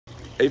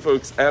Hey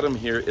folks, Adam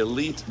here,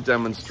 Elite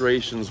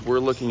Demonstrations. We're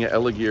looking at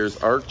Elegear's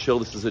Arc Chill.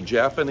 This is a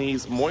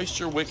Japanese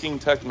moisture wicking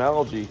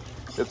technology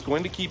that's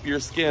going to keep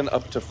your skin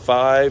up to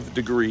 5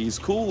 degrees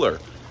cooler.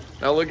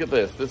 Now look at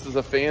this. This is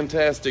a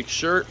fantastic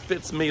shirt,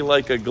 fits me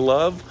like a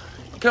glove.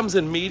 It comes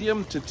in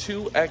medium to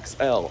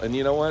 2XL. And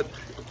you know what?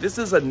 This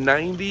is a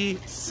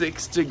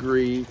 96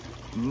 degree,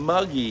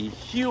 muggy,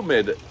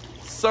 humid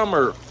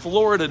summer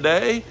Florida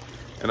day,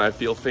 and I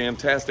feel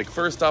fantastic.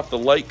 First off, the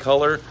light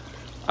color.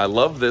 I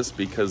love this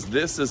because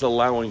this is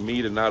allowing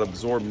me to not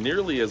absorb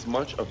nearly as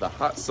much of the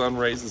hot sun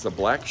rays as a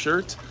black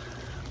shirt.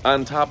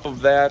 On top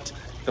of that,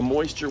 the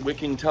moisture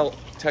wicking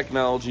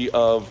technology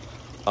of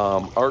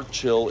Arc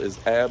Chill is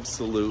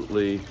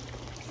absolutely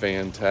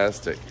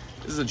fantastic.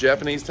 This is a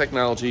Japanese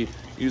technology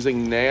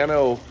using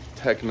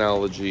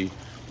nanotechnology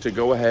to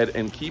go ahead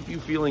and keep you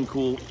feeling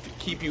cool,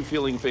 keep you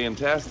feeling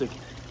fantastic,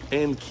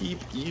 and keep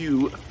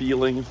you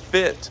feeling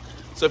fit.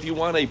 So if you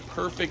want a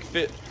perfect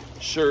fit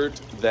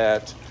shirt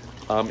that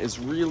is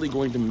really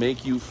going to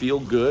make you feel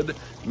good,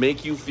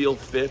 make you feel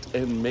fit,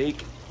 and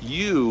make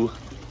you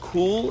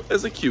cool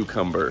as a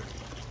cucumber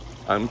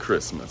on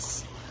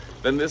Christmas,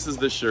 then this is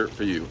the shirt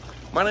for you.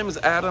 My name is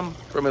Adam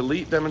from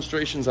Elite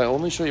Demonstrations. I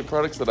only show you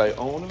products that I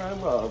own and I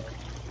love.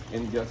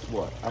 And guess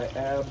what? I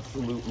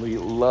absolutely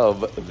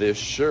love this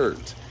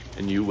shirt,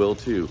 and you will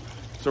too.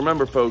 So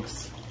remember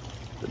folks,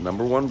 the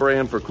 #1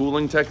 brand for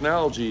cooling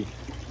technology,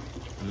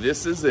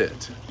 this is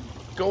it.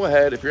 Go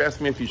ahead, if you're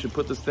asking me if you should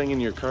put this thing in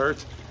your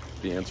cart,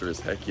 the answer is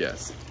heck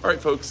yes. All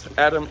right, folks,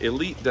 Adam,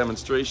 Elite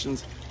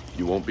Demonstrations.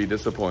 You won't be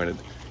disappointed.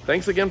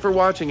 Thanks again for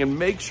watching, and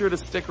make sure to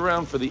stick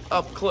around for the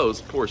up-close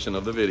portion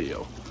of the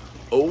video.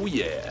 Oh,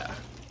 yeah.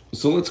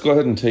 So let's go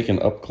ahead and take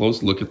an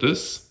up-close look at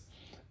this.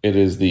 It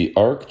is the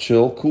Arc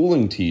Chill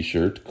Cooling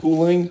T-shirt,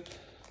 cooling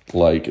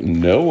like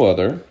no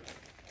other.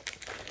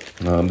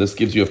 This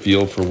gives you a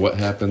feel for what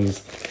happens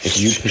if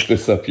you pick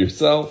this up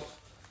yourself.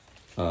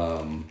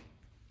 I'm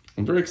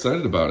very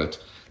excited about it.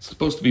 It's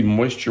supposed to be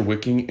moisture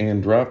wicking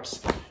and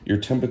drops your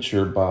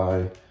temperature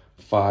by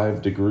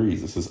 5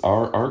 degrees. This is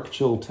our Arc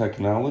Chill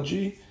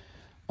technology.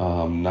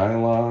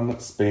 Nylon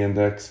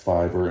Spandex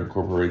fiber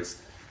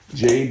incorporates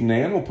jade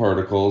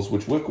nanoparticles,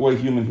 which wick away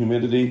human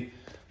humidity,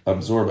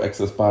 absorb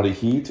excess body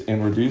heat,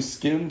 and reduce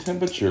skin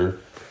temperature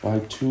by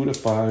 2 to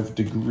 5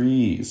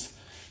 degrees.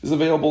 This is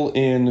available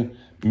in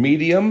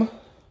medium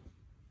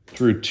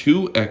through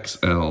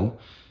 2XL.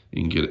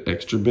 You can get it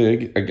extra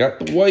big. I got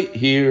the white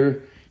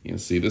here. You can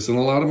see this in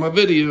a lot of my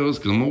videos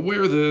because I'm gonna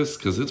wear this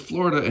because it's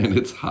Florida and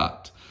it's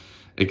hot.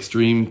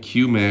 Extreme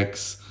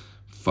QMax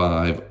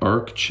 5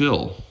 Arc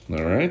Chill,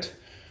 all right?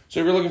 So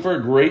if you're looking for a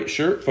great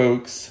shirt,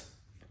 folks,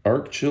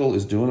 Arc Chill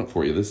is doing it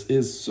for you. This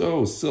is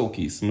so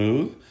silky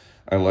smooth.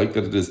 I like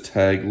that it is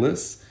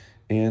tagless.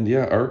 And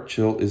yeah, Arc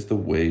Chill is the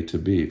way to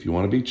be. If you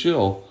wanna be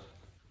chill,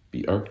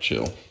 be Arc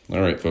Chill.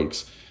 All right,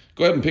 folks,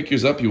 go ahead and pick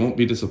yours up. You won't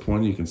be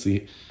disappointed. You can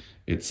see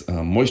it's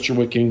moisture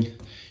wicking. You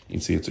can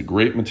see it's a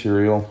great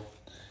material.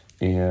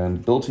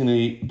 And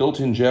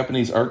built-in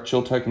Japanese Arc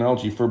Chill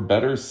technology for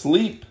better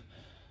sleep.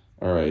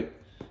 All right,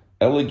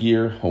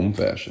 Elegear home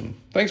fashion.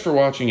 Thanks for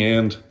watching,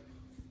 and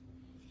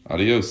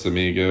adios,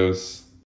 amigos.